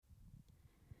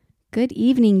Good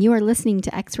evening. You are listening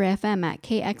to X-Ray FM at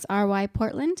KXRY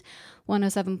Portland,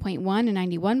 107.1 and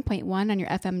 91.1 on your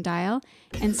FM dial,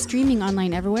 and streaming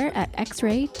online everywhere at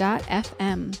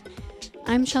xray.fm.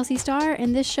 I'm Chelsea Starr,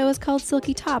 and this show is called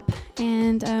Silky Top.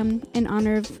 And in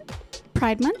honor of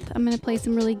Pride Month, I'm going to play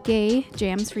some really gay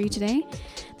jams for you today.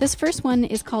 This first one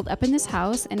is called Up in This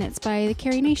House, and it's by the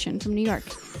Carrie Nation from New York.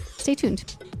 Stay tuned.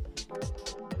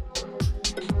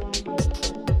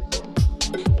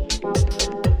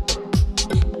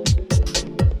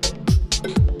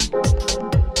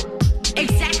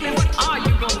 Exactly what are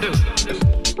you gonna do?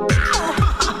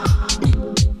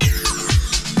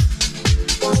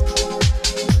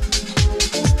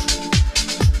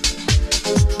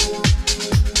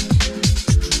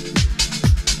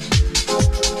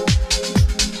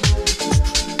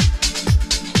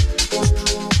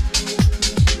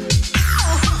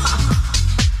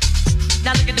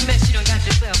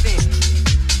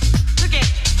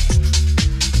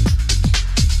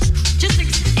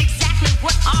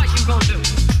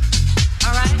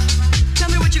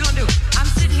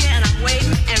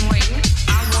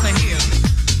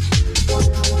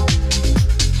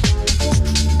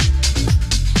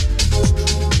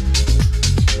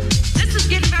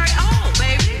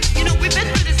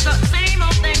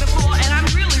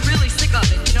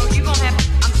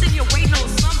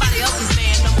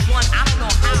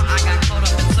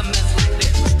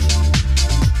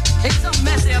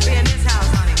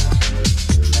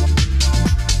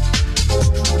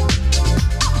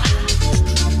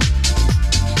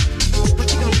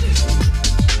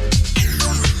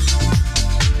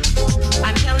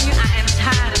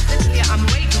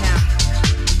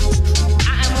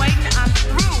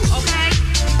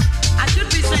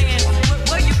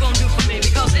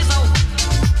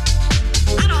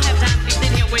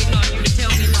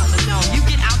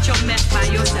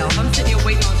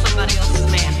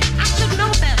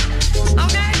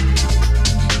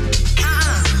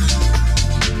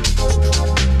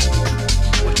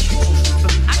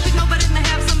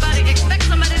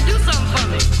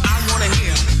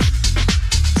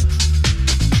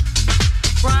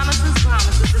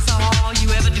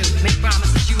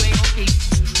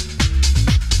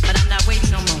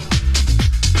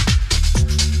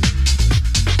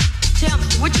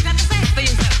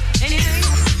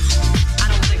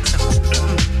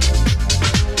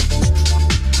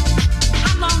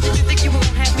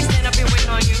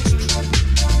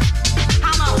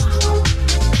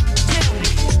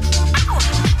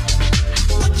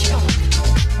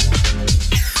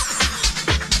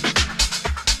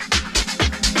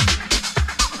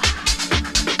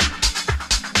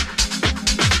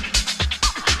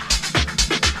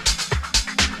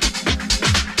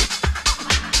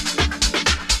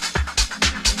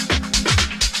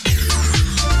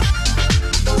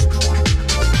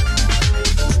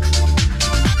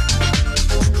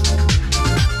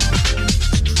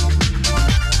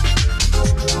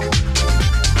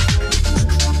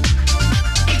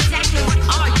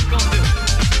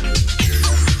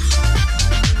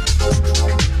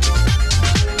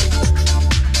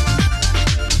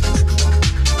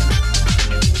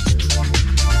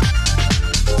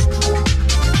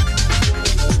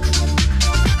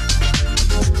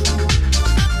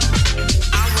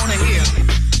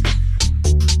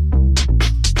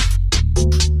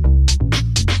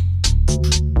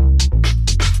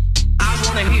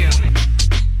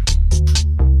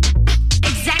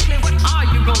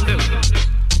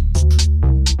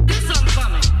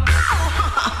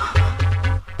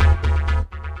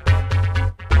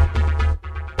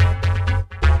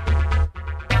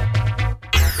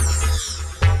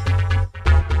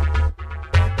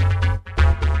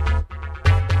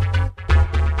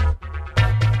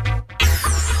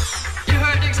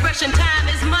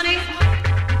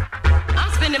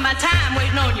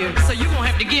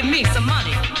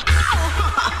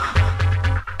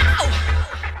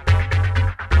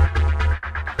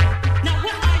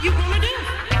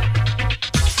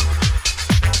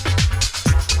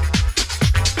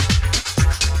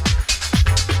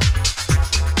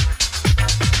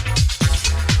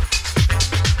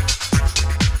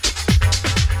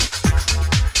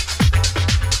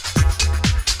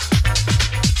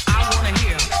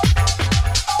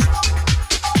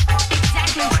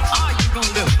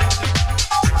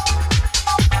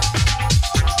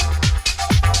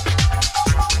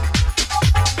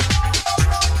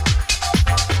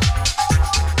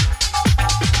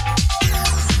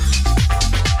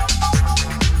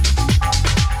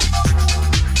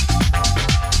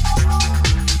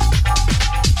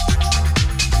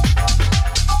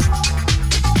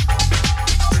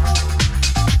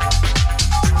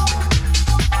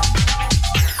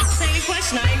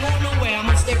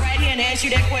 ask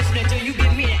you that question until you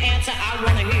give me the answer I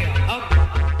want to hear.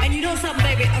 Okay? And you know something,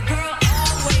 baby? A girl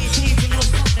always needs a little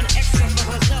something extra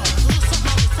for herself. A little something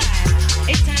on the side.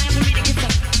 It's time for me to get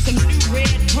some new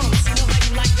red pumps. You know how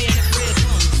you like me in them red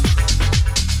pumps.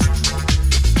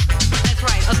 That's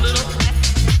right, a little.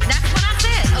 That's what I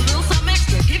said. A little something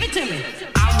extra. Give it to me.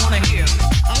 I want to hear.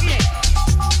 Oh, yeah.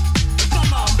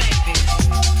 Come on, baby.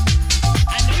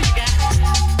 I know you got it.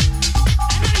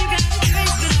 I know you got it. You ain't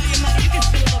spend all your money. You can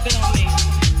spend a little bit on me.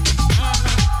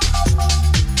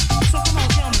 So come on,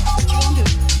 tell me what you gonna do.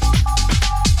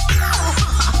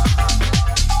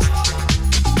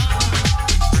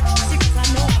 See, 'cause I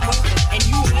know I'm worth it, and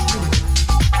you know it too.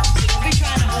 So don't be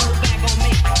trying to hold back on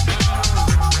me.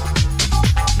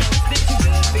 No, it's been too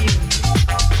good for you.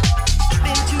 I've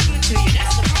been too good to you.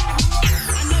 That's the problem.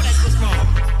 I know that's what's wrong.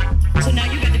 So now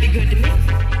you got to be good to me.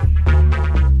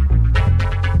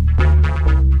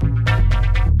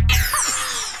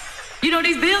 You know,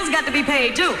 these bills got to be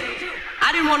paid too.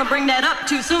 I didn't want to bring that up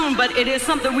too soon, but it is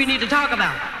something we need to talk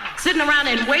about. Sitting around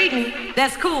and waiting,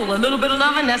 that's cool. A little bit of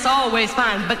loving, that's always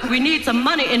fine. But we need some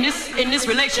money in this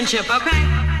relationship, okay?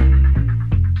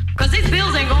 Because these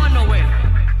bills ain't going nowhere.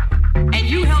 And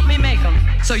you help me make them,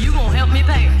 so you gonna help me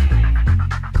pay them.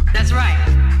 That's right.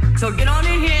 So get on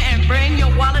in here and bring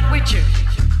your wallet with you.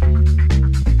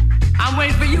 I'm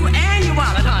waiting for you and your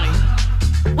wallet, honey.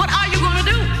 What are you gonna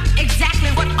do? Exactly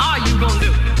what are you gonna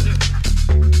do?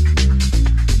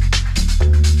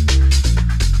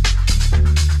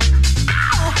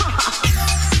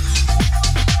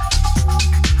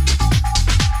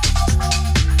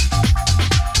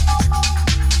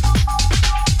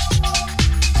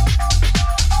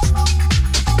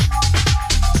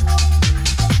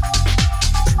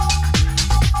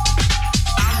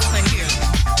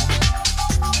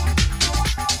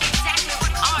 Exactly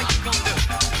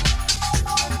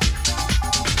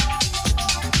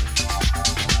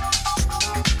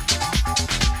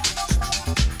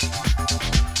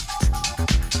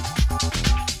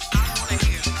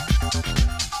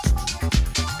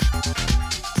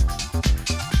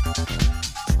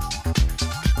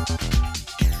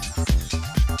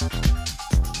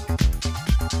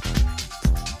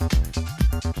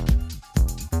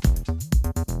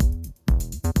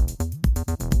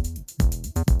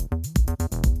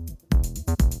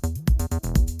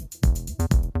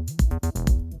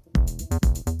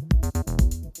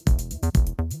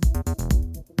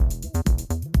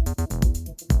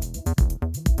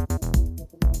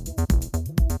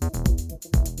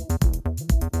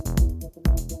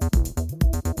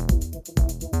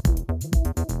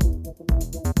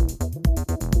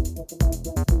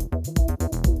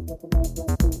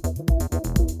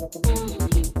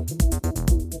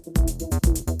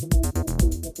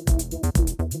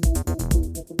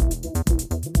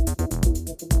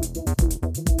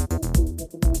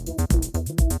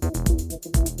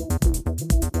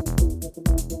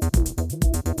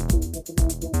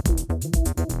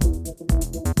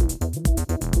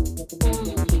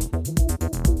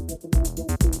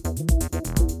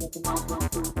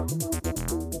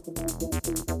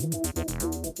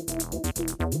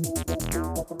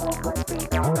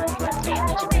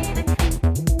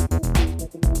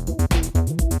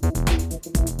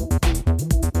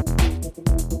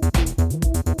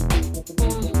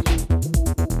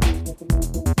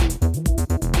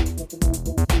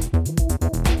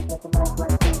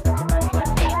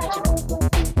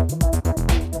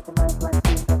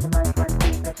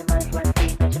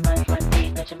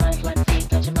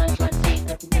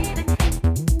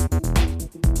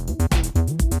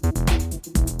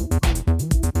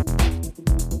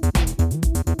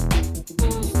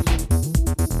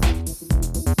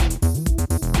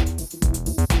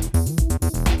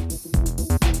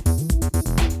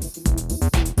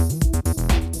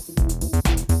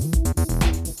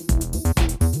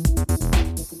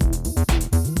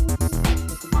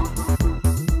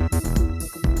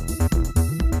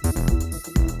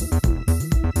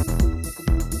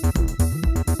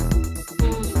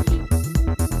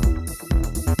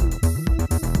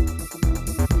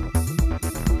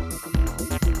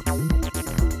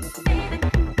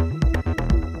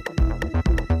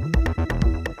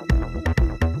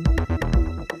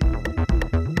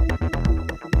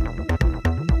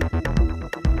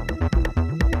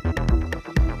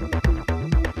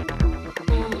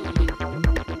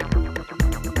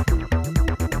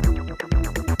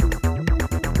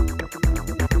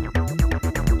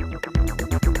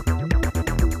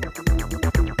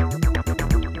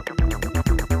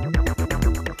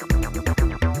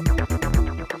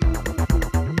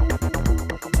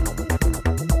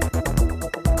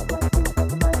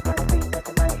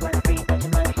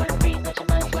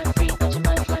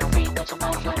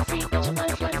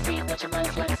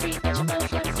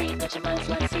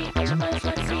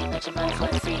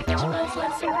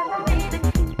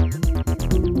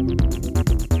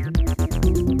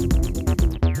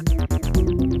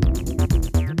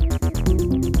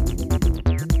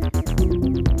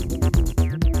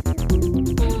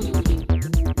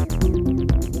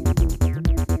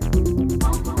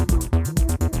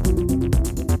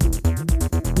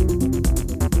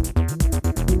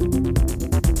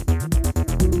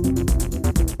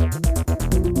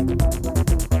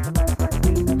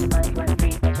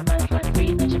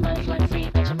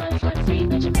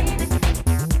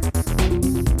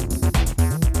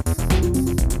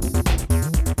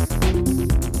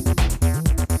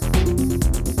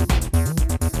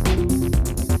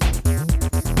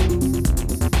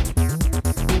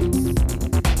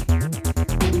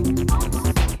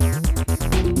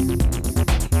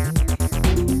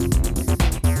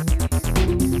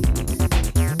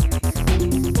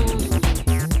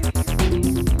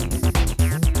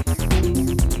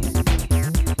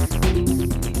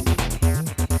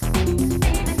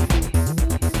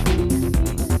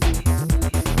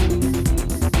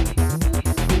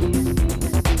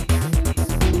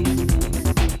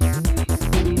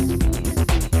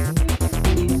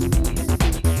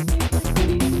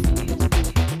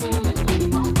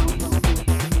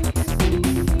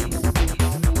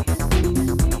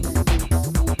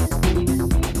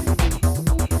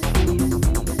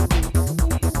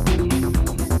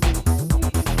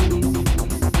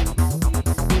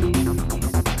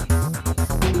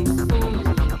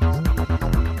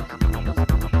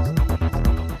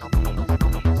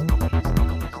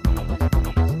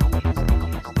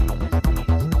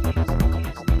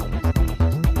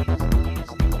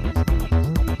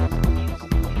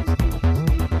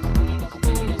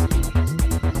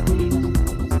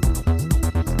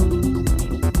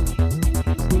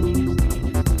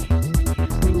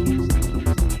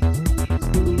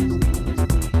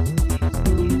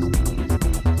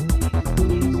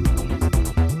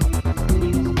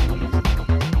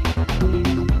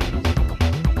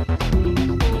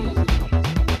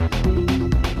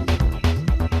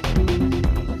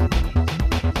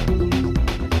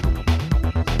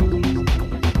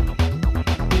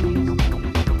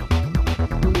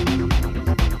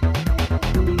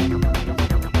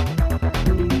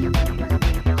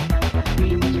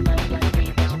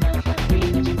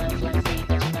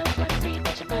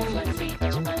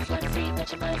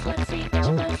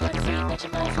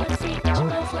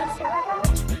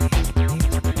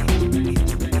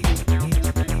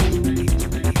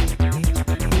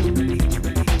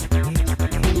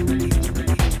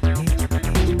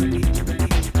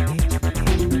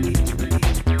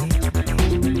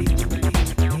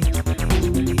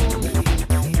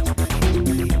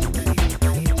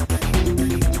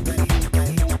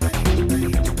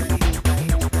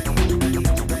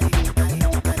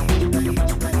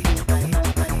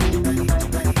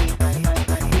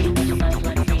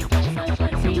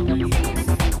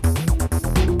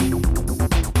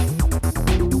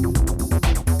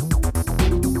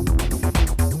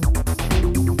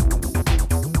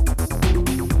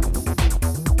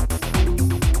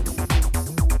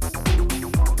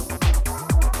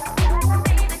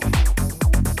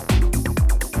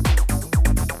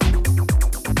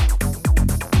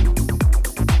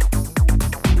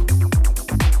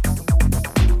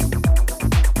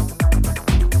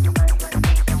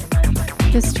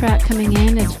This track coming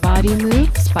in is Body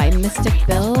Moves by Mystic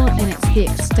Bill, and it's the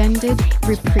extended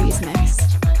reprise mix.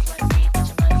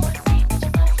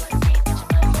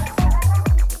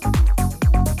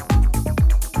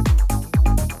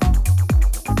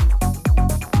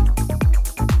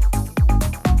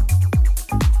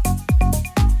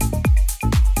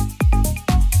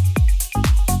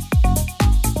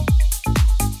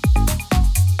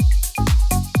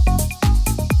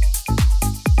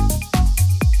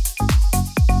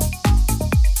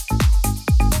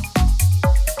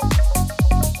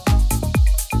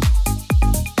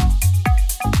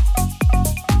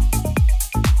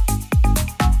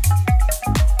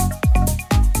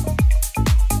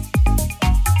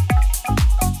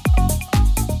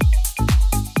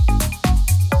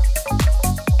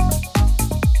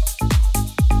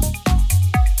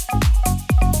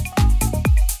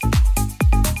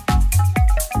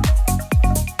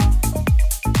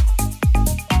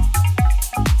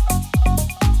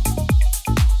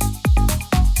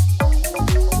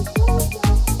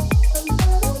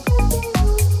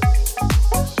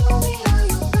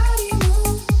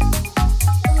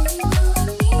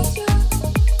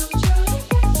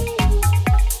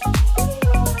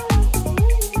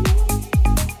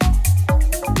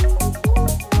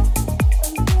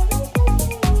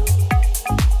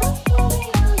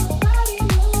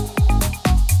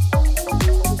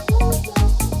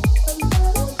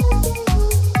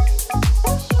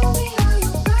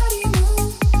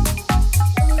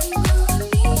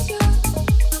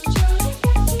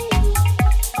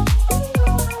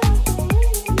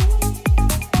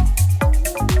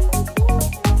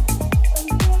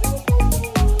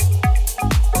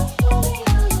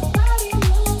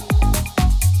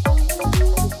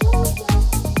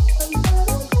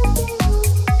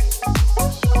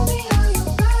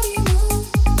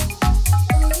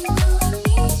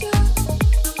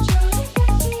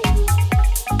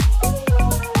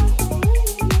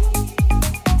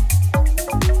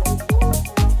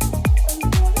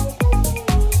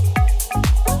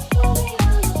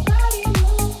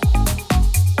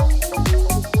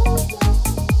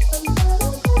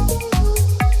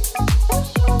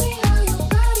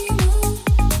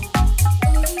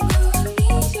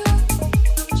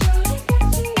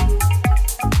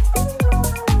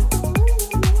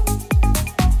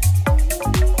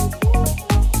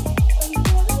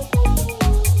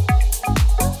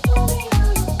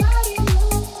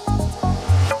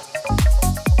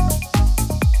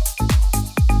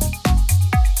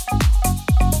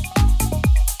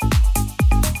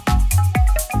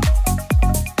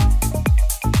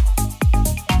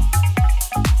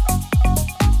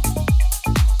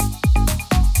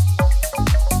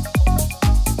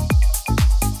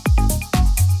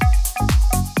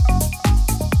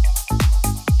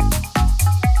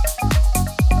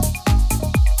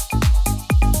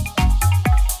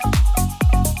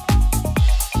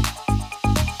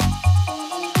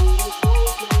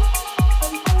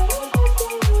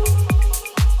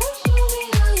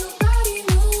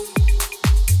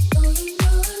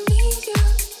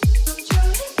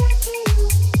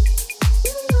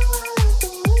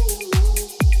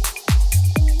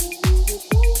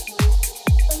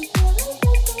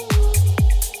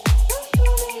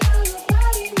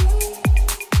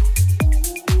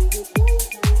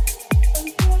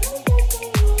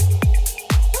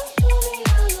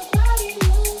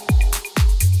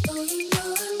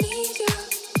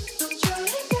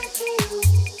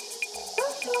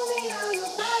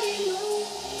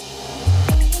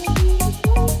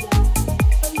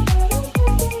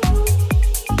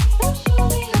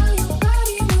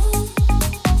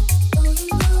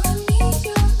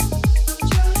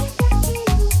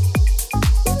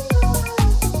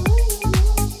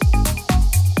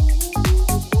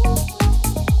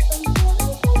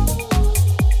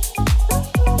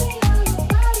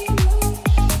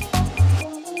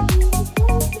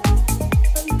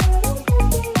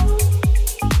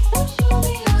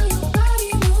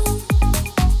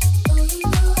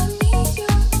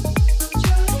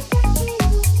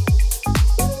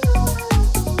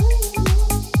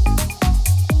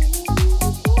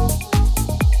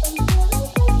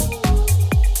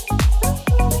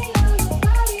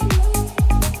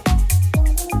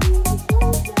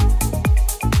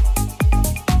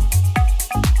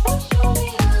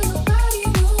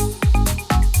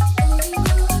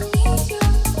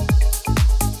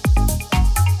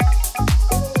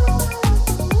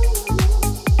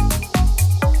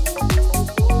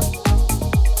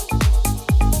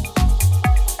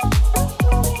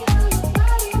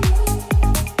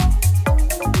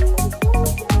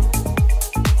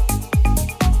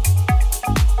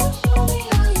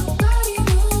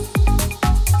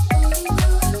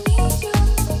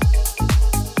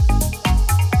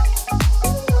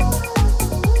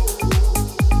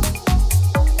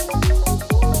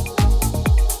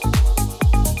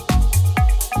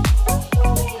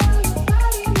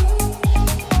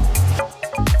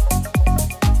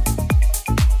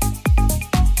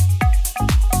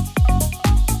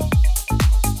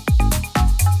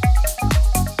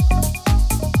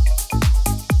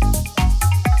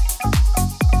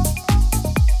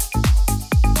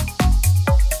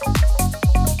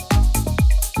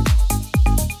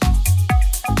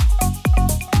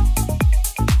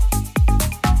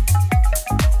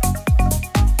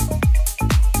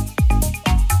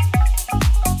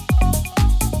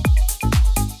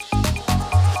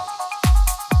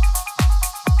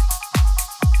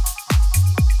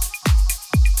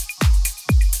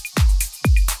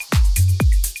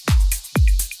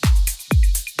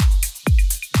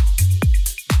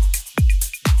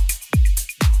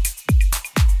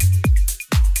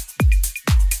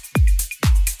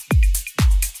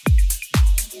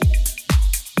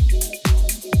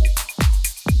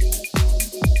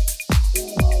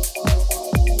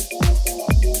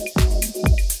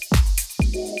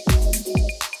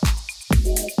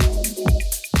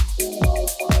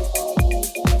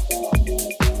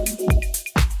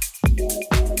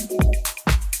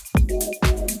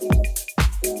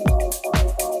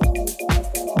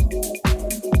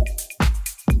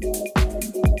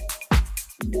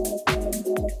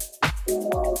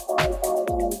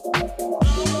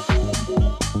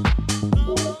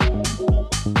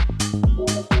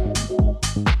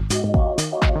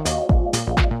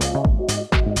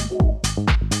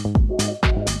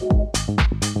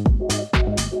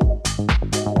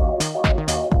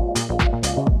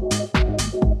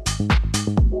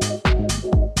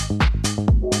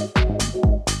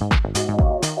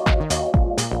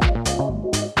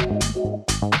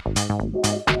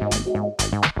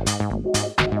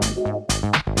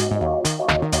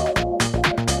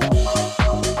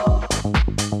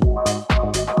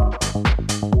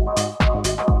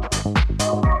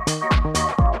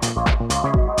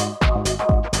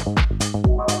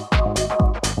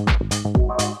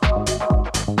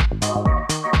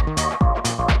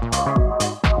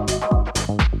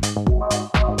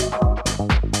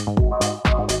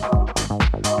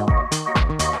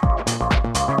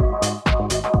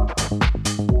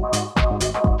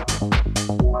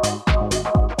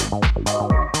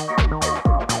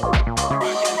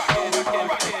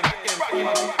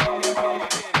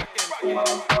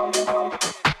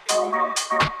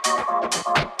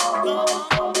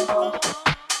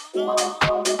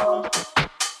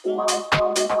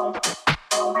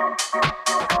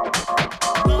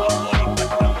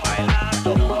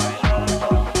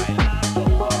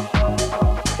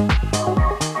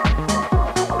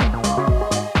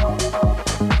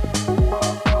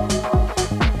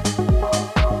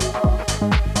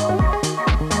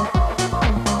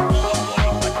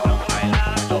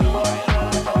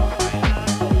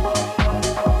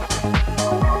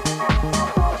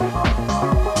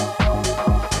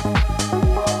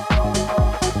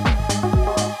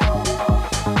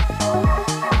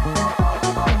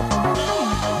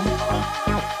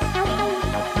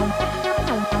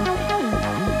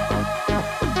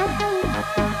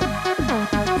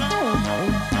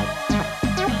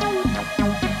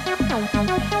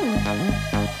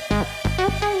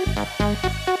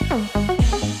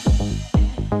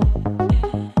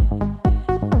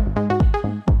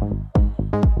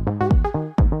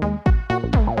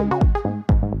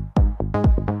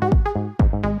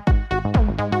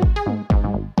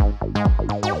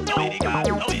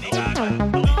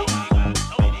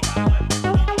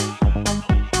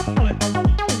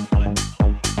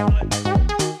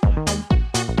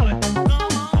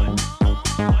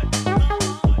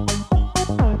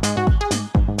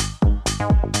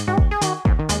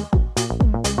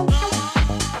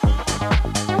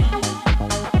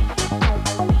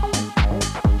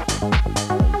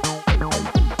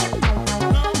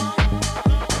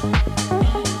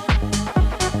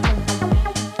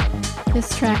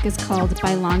 track is called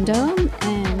Bailando,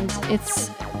 and it's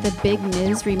the Big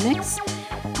Miz remix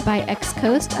by X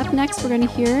Coast. Up next, we're going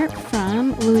to hear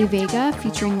from Louis Vega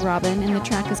featuring Robin, and the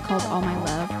track is called All My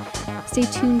Love. Stay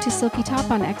tuned to Silky Top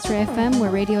on X-Ray FM,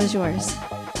 where radio is yours.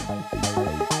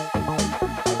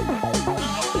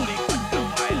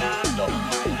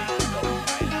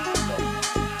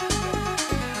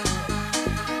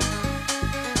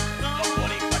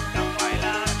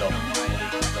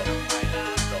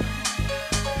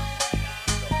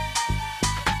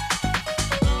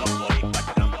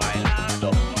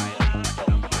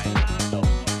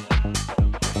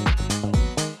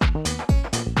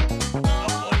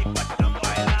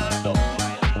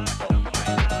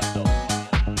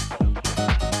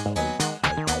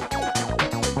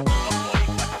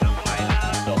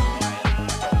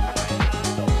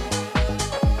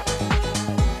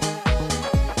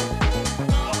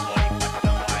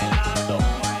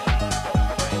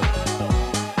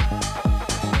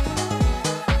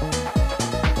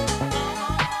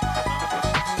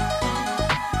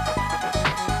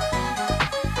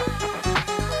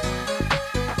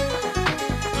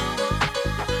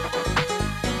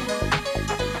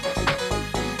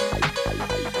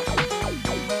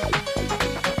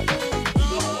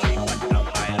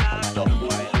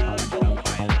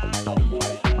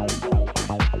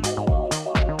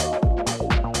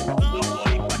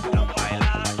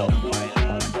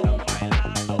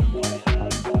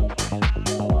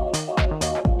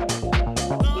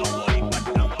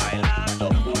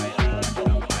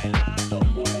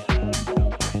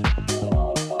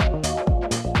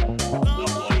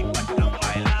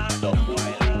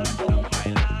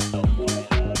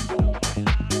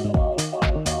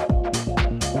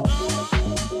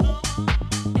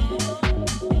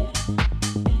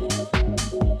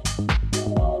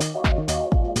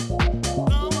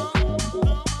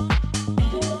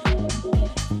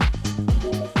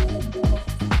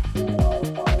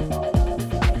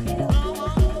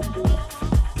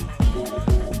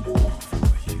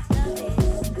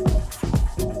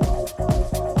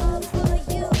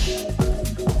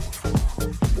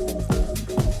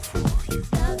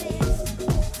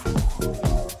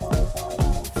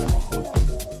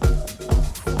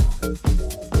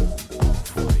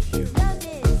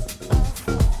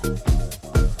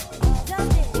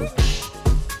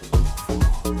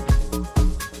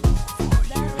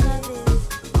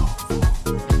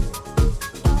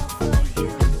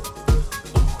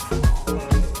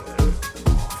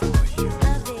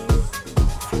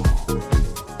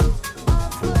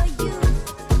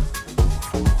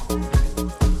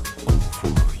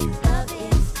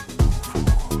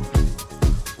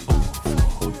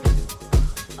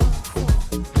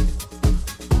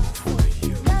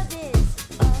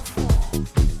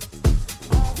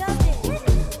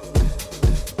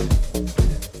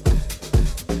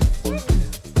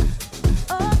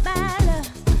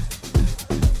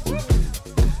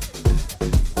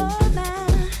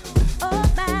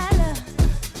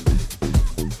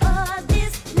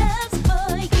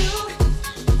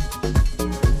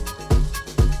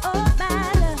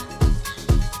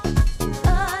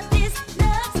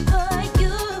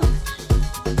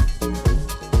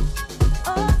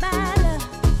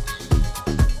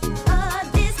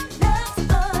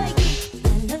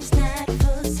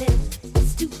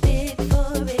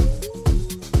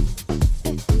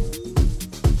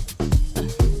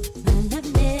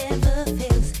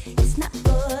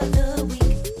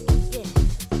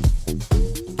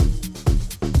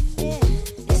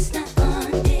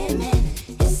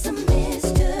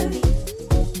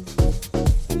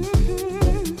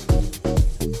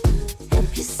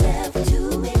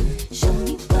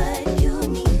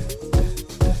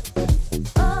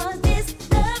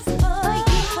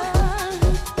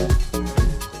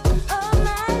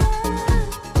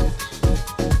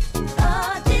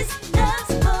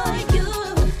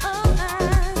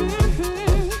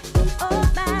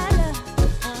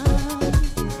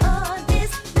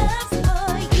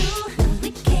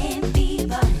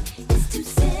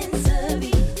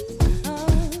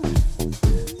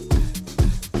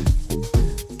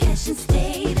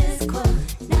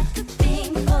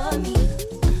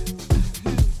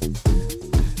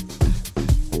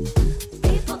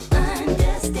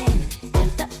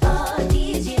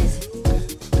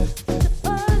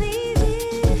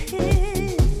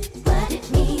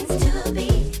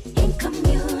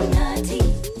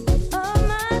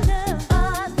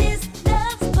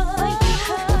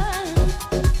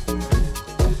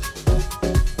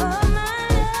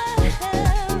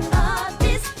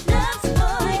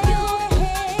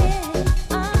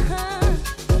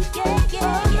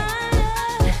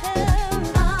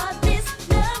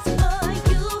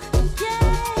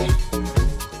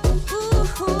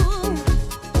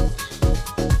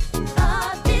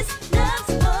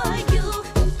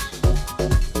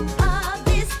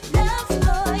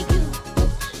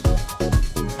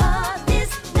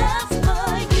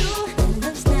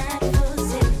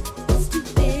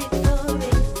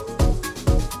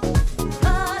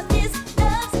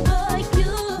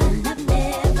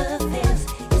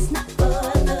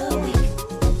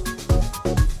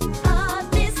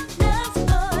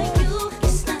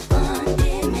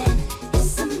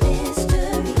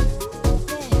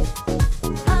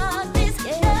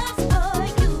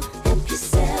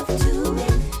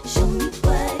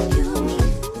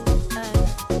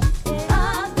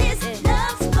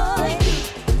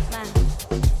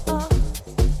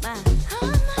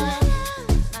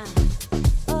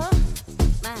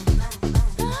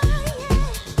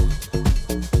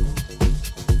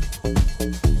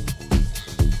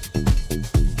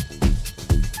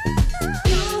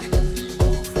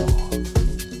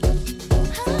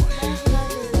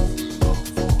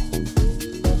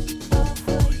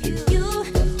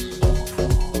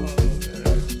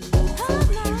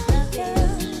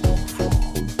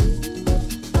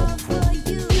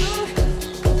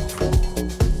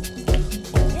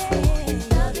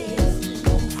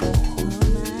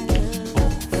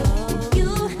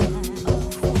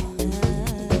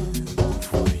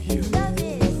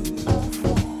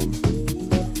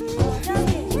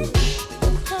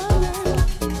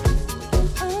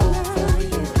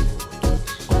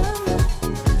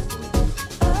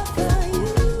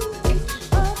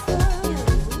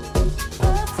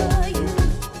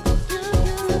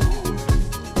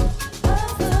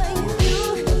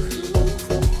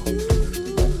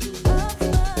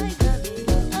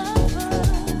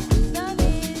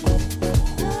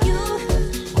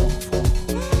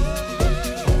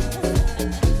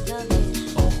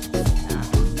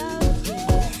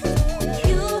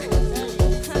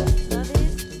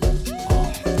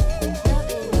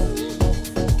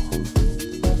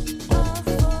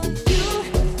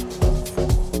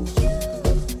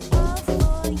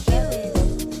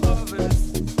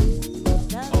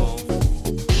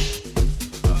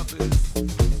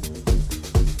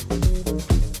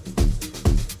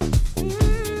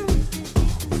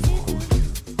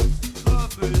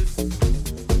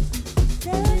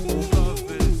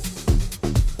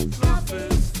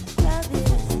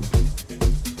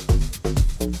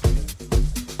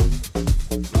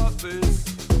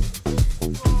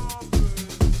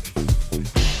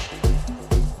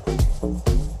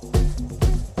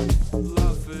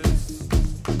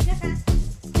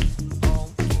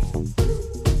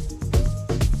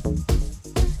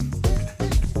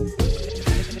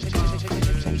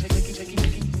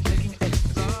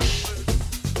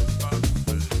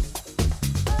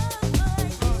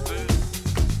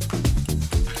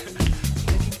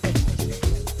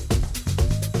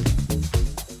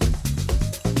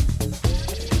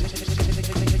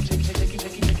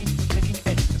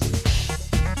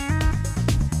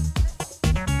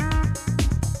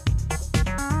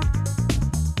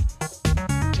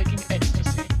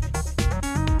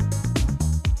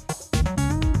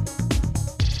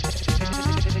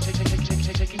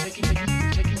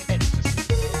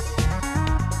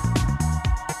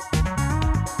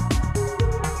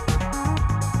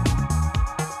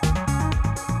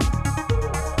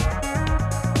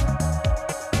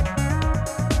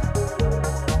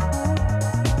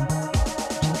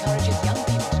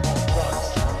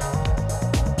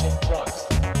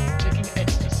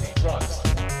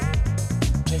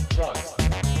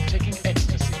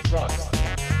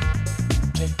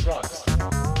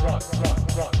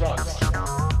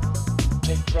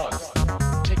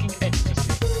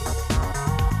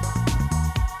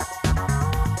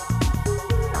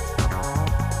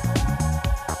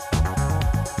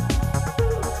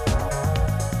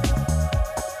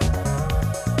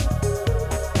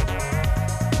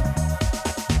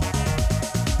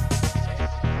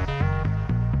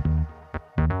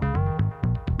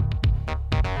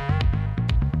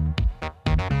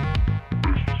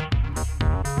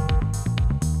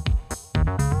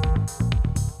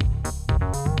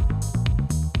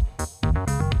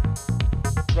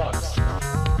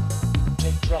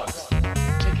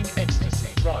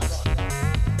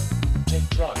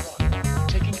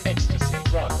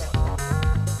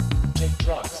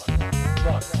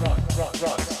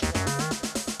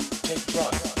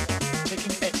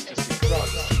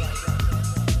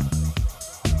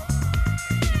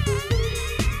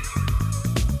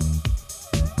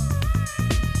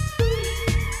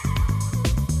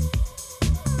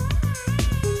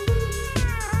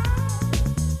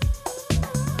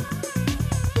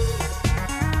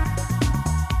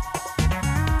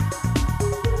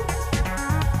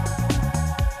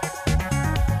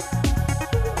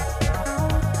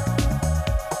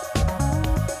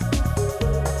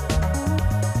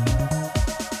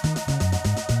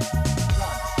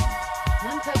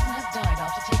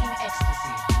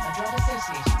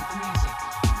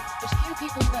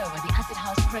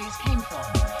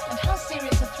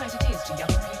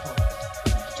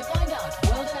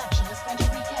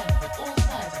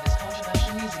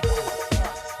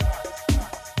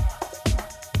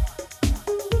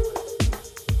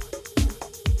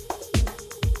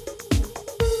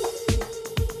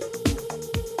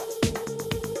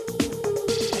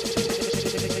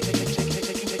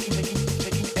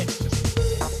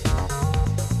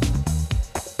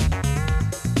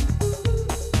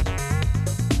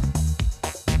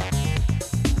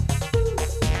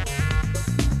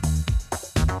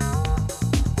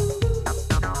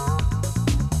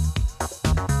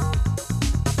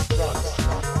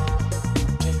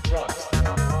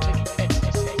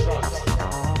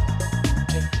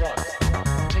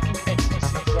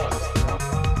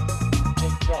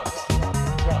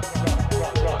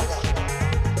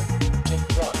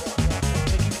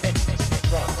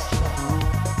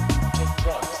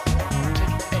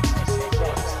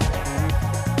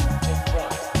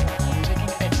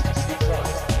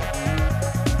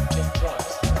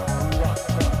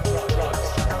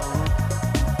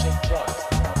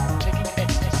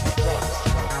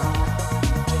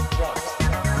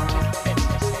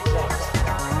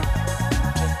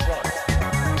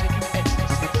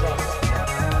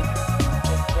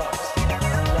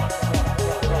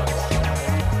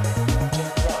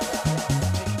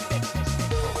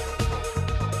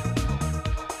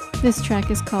 This track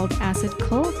is called Acid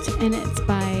Cult, and it's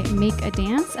by Make a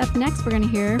Dance. Up next, we're going to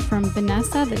hear from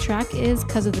Vanessa. The track is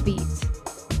 'Cause of the Beat.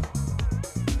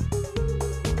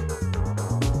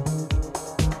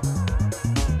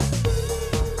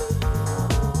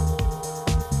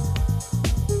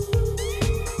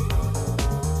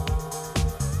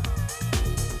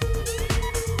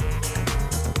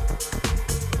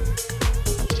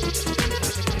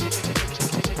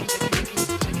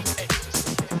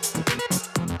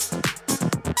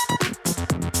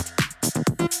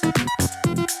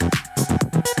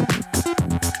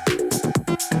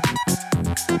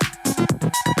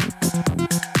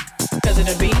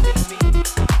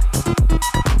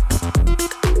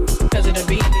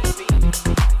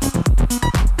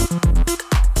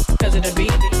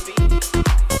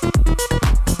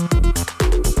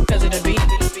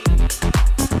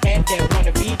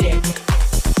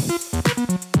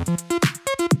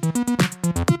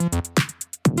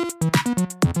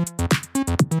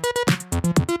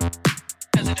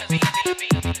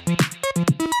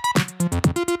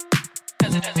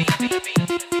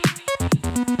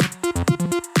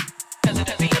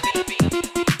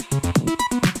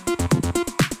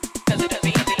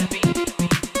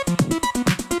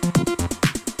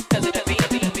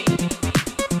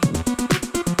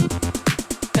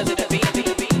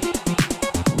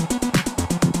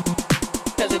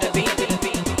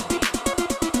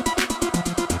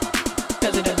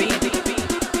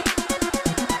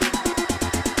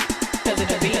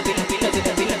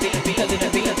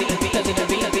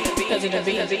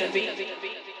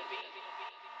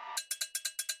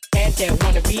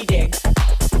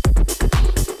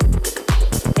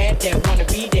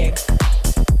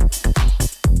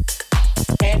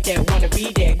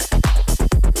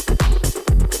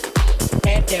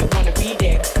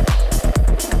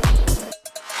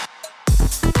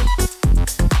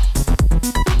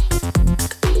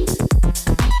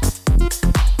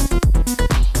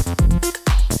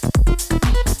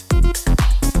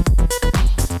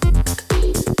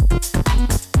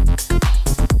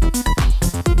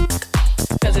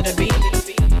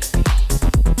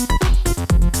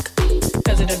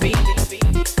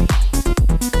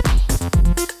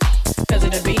 Cause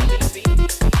of the beat.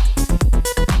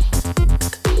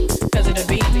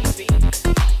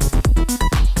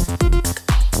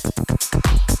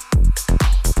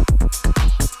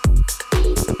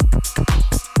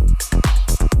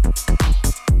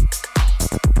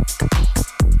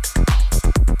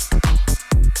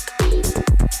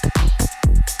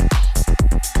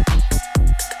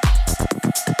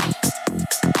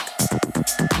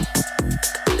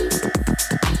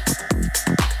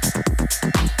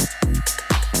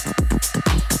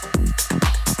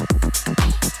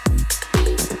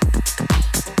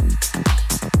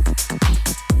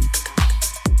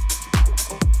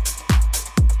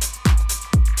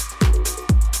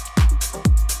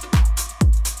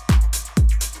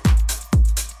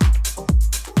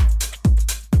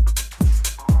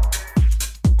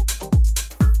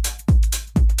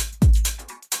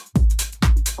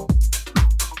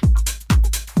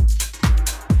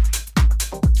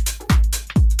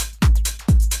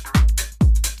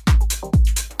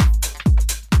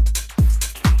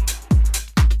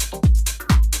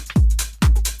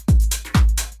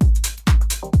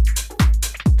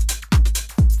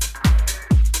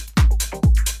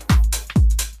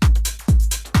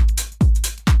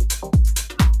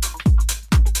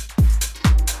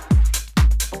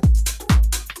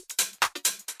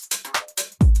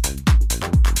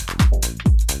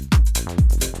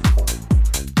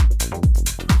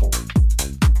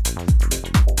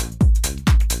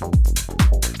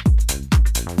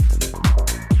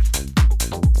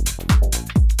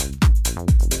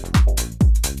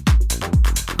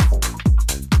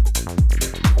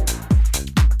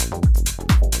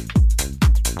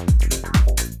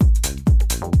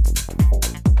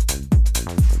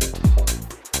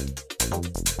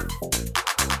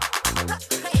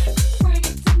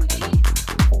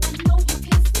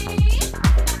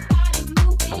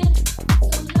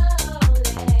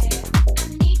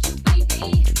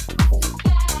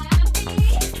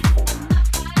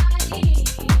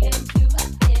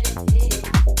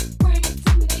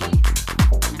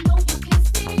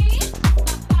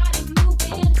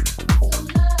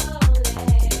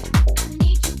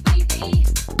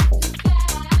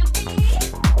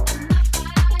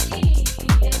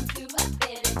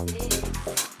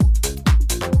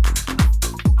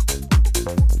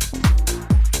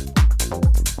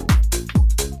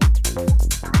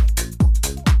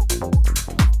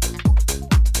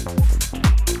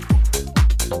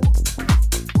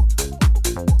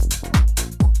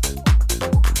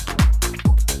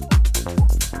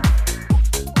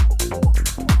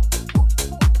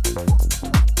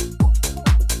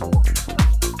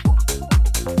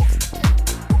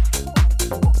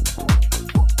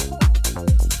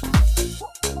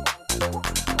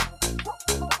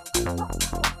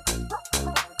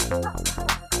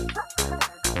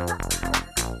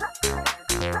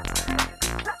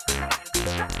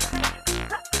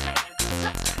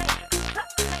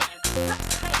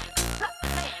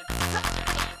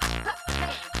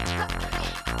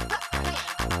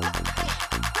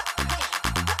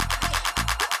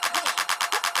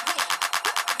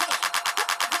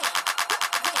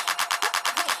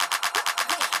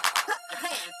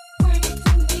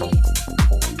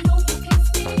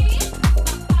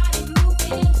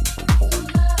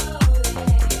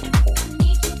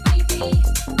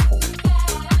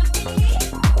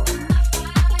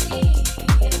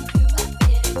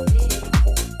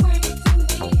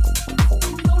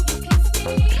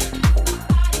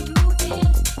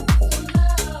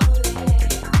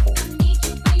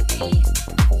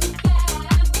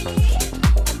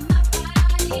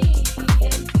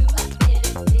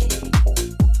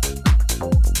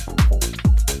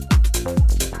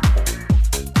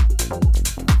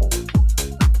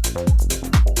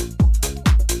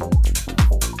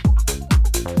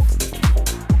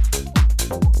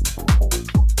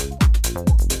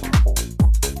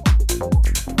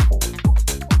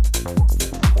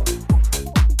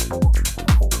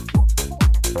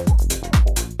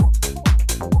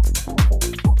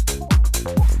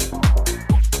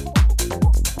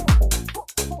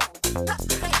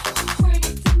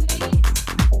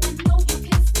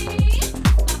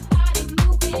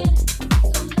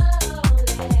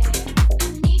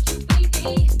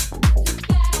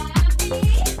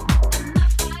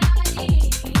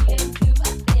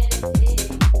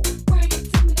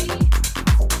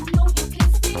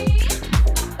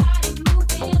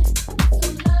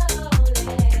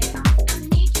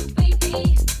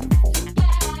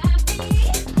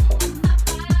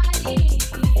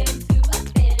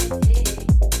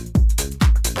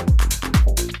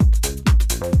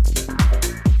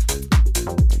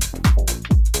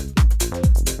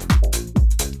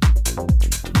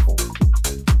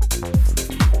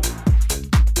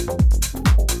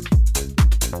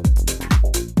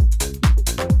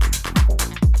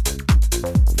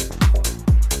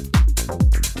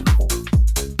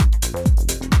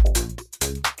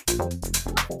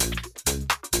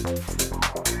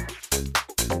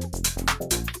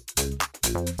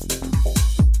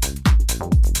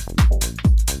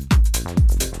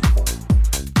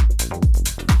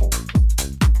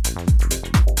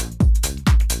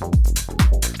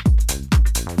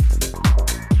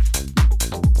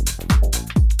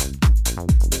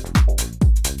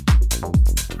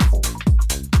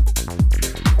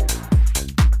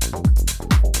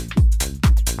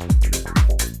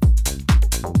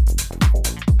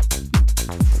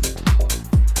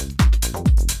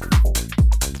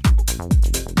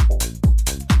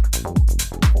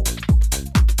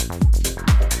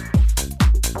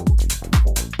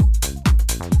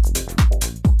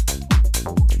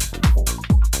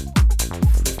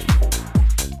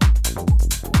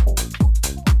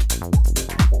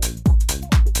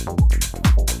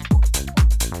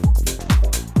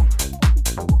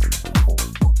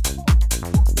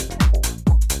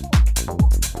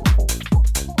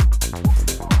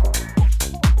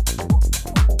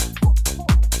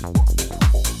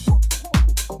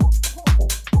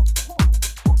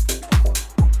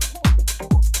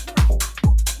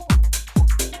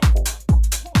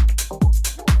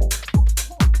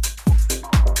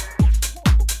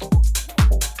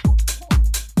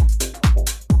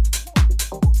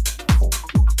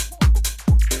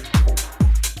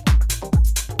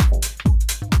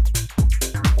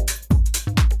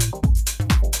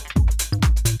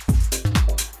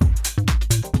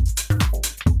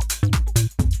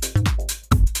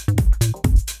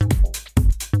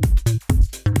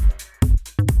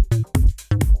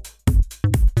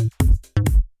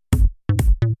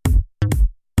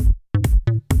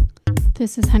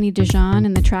 This is Honey Dijon,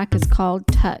 and the track is called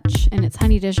Touch, and it's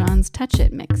Honey Dijon's Touch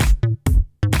It mix.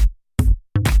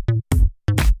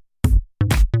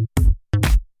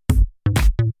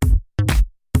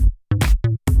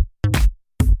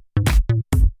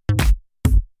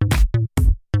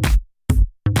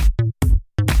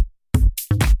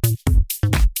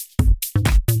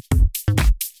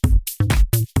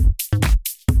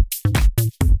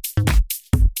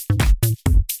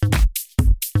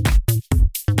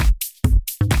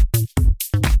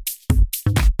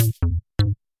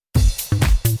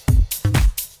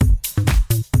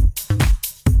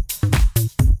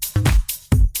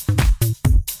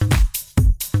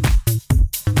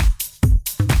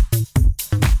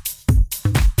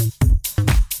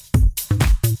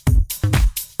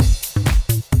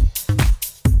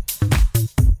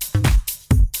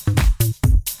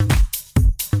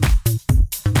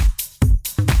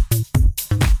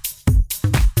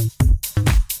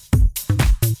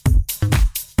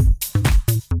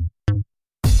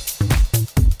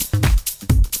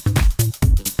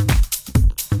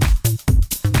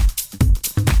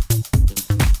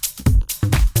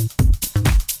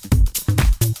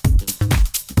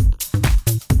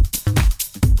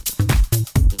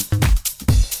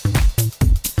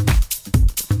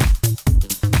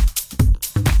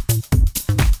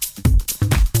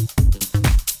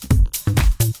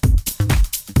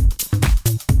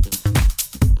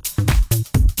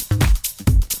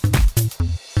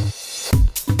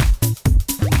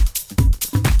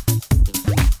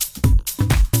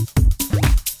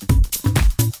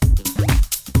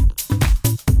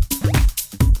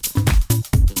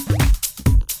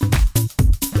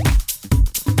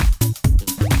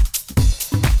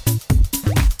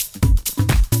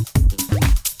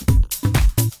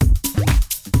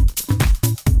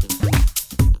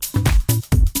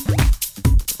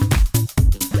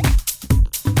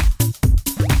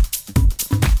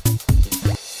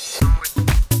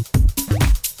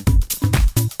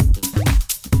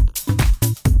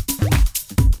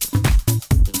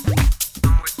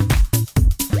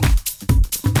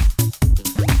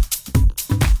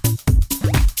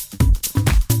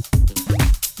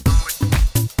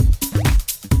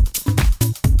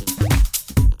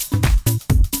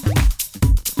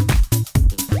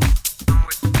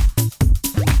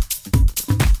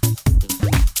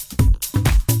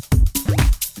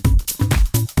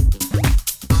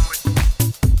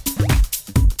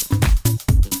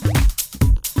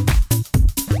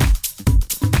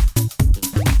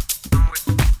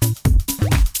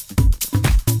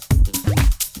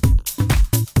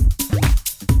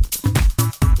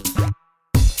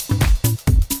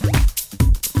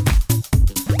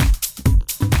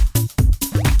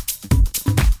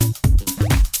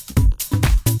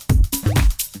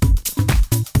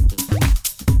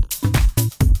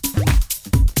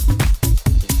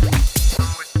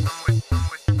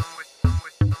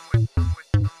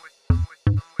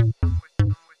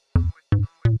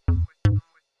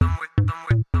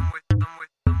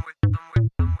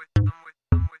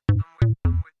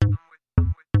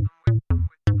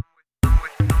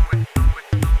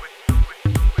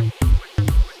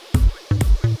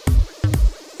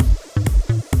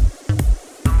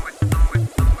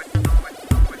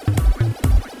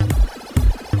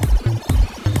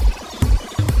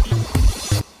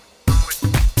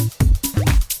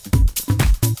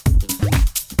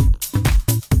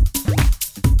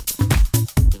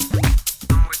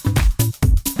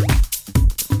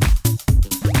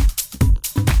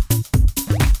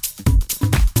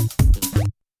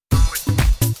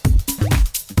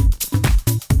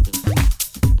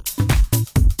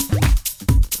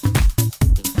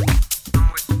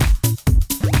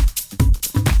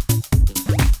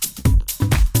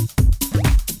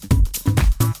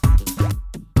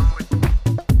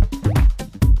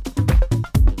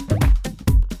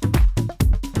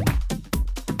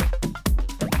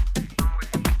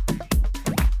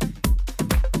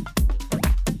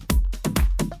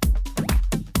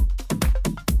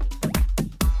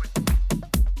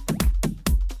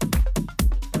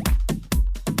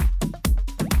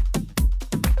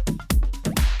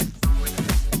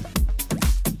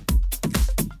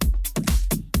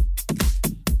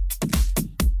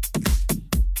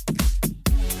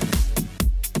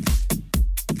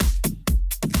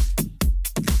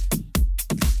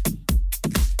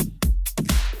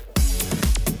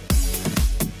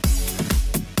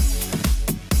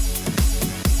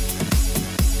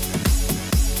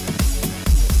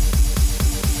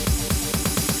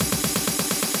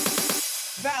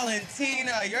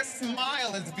 Valentina, your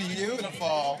smile is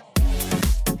beautiful.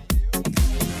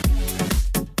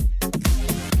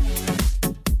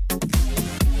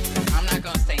 I'm not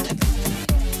gonna say nothing.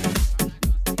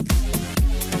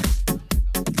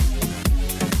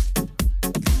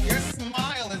 Your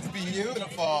smile is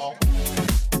beautiful.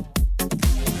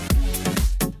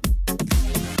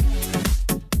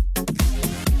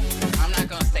 I'm not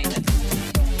gonna say nothing.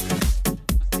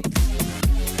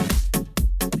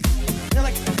 You're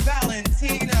like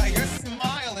Valentina, your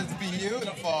smile is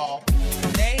beautiful.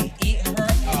 They eat her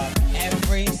up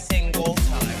every single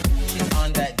time she's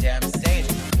on that damn stage.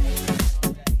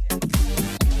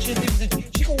 She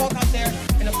can walk out there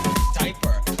in a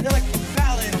diaper. You're like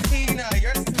Valentina,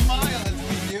 your smile is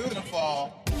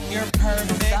beautiful. You're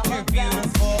perfect, you're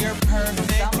beautiful. You're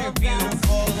perfect, you're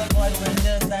beautiful. You look like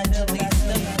Linda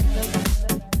Evangelista.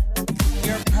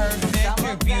 You're perfect,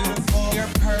 you're beautiful.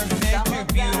 You're perfect, you're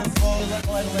beautiful. You look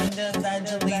like Linda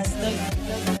Evangelista.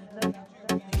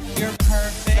 You're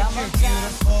perfect, you're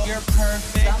beautiful. You're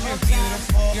perfect, you're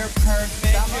beautiful. You're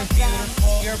perfect, you're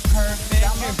beautiful. You're perfect,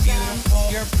 you're beautiful.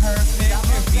 You're perfect,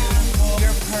 you're beautiful.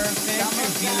 You're perfect,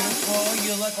 you're beautiful.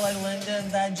 You look like Linda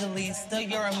Evangelista.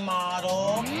 You're a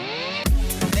model.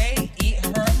 They eat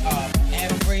her up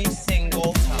every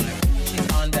single time she's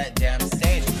on that damn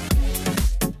stage.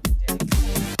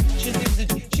 She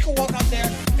can walk out there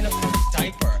in a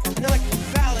diaper. You're like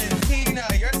Valentina,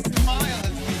 your smile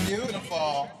is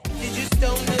beautiful. Did you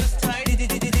stone those tights?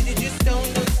 Did you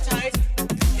stone those tights?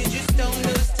 Did you stone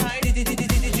those tights?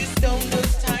 Did you stone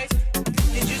those tights?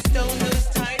 Did you stone those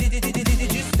tights?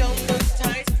 Did you stone those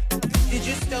tights? Did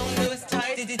you stone those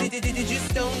tights? Did you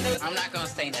stone those? I'm not gonna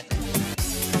say nothing.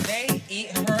 They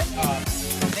eat her up.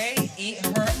 They eat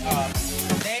her up.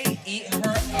 They eat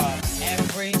her up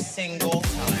every single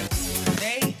time.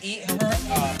 They eat her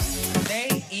up.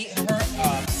 They eat her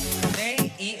up.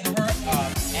 They eat her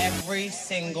up every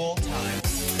single time.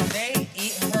 They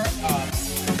eat her up.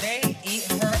 They eat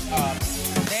her up.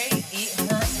 They eat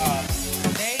her up.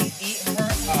 They eat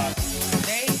her up.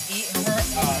 They eat her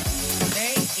up.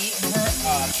 They eat her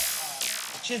up.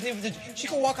 She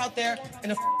can walk out there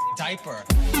in a diaper.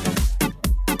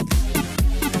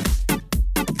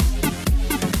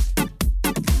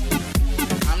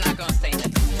 I'm not gonna say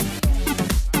nothing.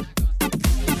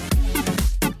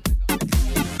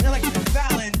 You're like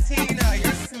Valentina,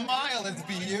 your smile is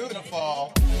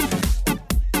beautiful.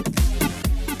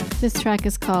 This track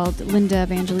is called Linda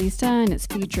Evangelista and it's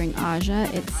featuring Aja.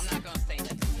 It's I'm not gonna say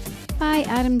nothing. by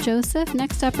Adam Joseph.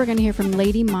 Next up, we're going to hear from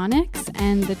Lady Monix,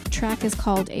 and the track is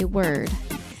called A Word.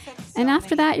 And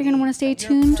after that, you're going to want to stay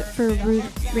tuned for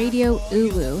Radio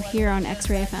Ulu here on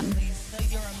X-Ray FM.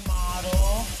 You're a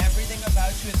model. Everything about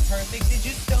you is perfect. Did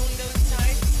you stone those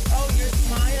tights? Oh, you're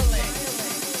smiling.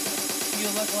 You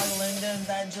look like Linda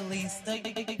Evangelista.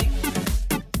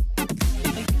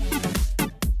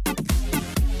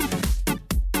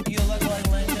 You look like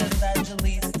Linda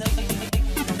Evangelista.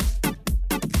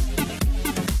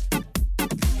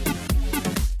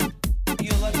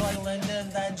 You look like Linda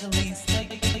Evangelista.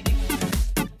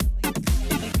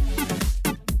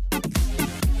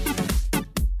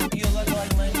 You look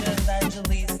like Linda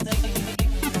Evangelista.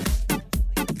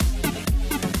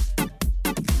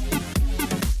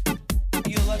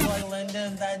 You look like Linda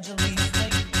Evangelista.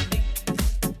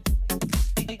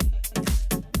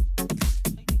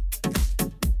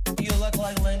 You look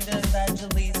like Linda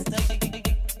Evangelista.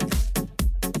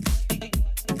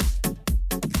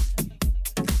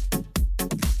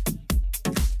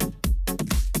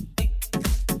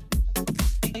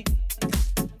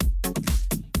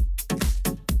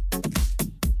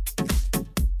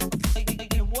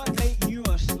 What made you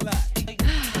a slut?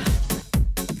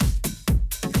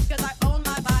 Because I own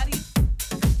my body.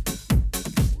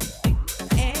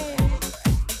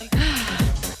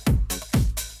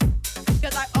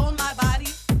 Because I own my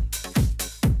body.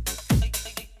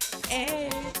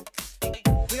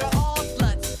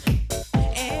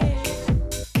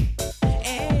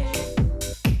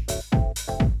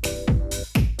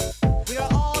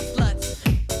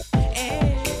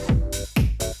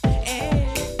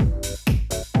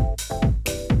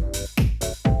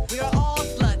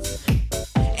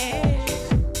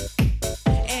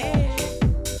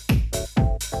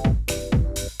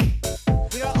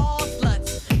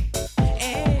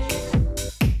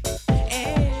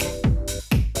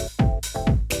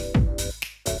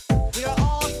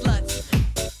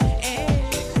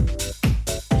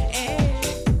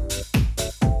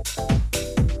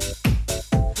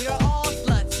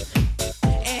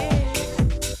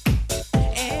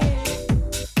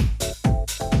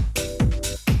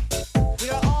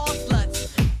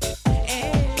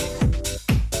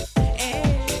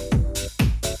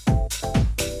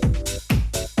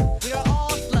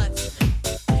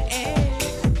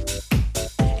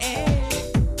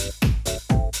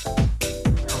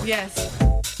 Yes.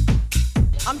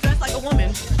 I'm dressed like a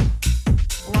woman.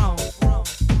 Wrong.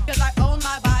 Because I own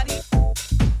my body.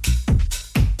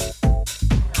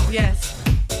 Yes.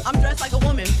 I'm dressed like a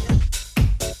woman.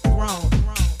 Wrong.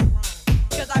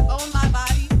 Because I own my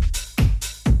body.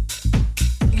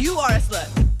 You are a slut.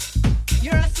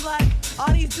 You're a slut.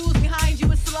 All these dudes behind you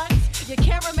are sluts. Your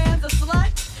cameraman's a slut.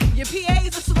 Your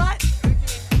PA's a slut.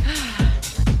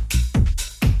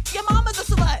 Your mama's a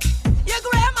slut. Your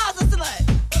grandma's a slut.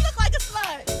 You look like a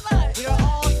slut. We are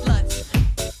all sluts.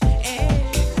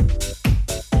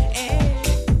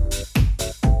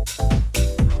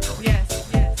 Yes.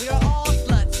 We are all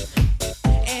sluts.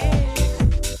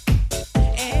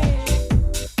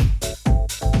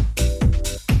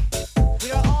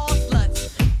 We are all sluts.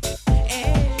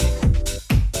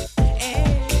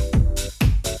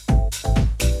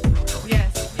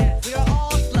 Yes. We are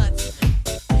all sluts.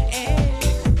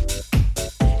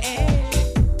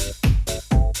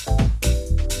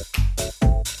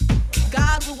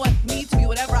 God will want me to be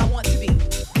whatever I want to be.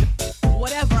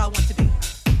 Whatever I want to be.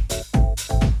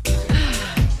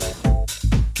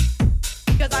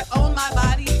 Because I own my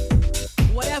body.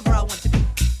 Whatever I want to be.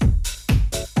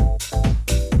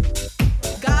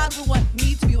 God will want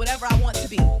me to be whatever I want to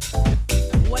be.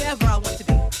 Whatever I want to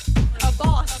be. A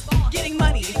boss. Getting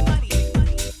money.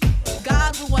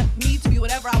 God will want me to be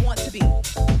whatever I want to be.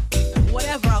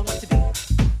 Whatever I want to be.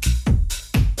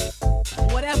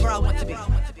 Whatever I want to be.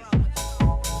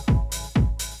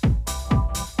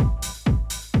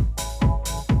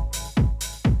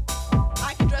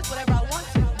 I can dress whatever I want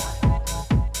to.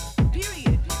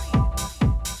 Period.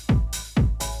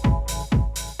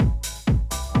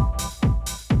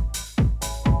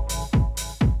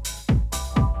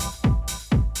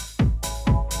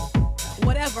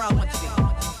 Whatever I want to be.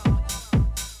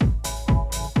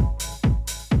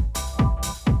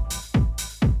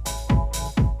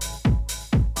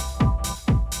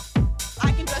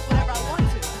 I can dress whatever I want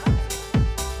to.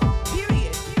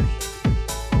 Period.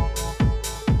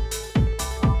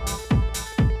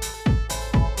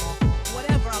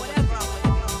 Whatever I want to be.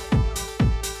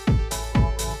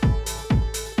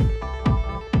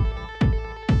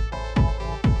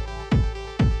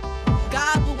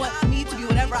 God will want me to be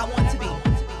whatever I want to be.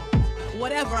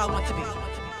 Whatever I want to be.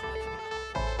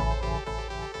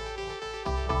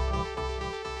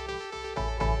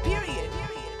 Period.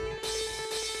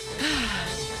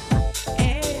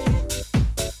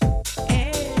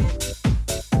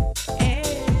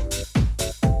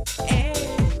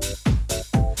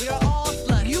 We are all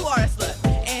sluts. You are a slut.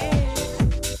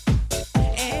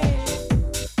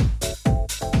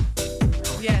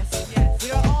 Yes.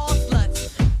 We are all sluts.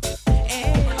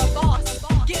 A boss.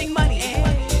 Getting money.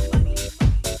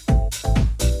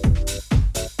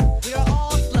 We are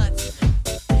all sluts.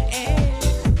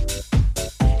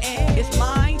 It's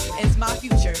mine, it's my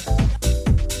future.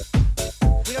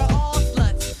 We are all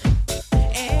sluts.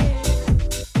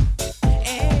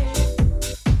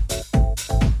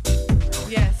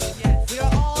 Yes. We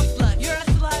are all sluts. You're a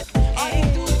slut. All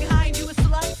these dudes behind you are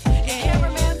sluts. Your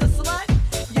cameraman's a slut.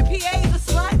 Your PA's a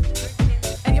slut.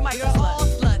 And your mic's a slut. We're all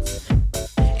sluts.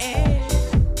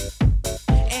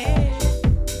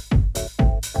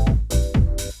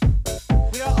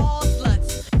 We are all sluts.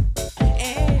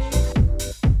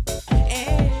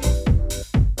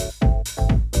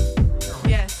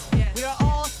 Yes. We are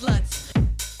all sluts.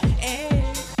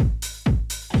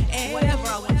 Whatever I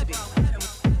want to be.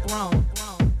 Wrong.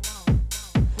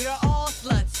 We are all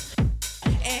sluts.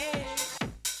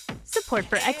 Support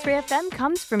for X-Ray FM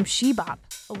comes from Shebop,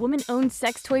 a woman-owned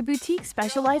sex toy boutique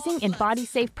specializing in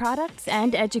body-safe products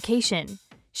and education.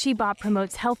 Shebop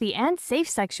promotes healthy and safe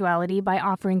sexuality by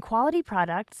offering quality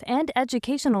products and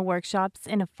educational workshops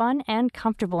in a fun and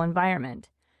comfortable environment.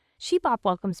 Shebop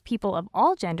welcomes people of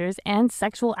all genders and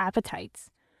sexual appetites.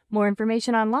 More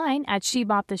information online at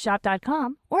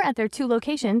sheboptheshop.com or at their 2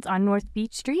 locations on North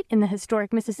Beach Street in the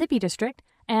historic Mississippi District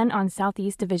and on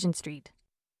Southeast Division Street.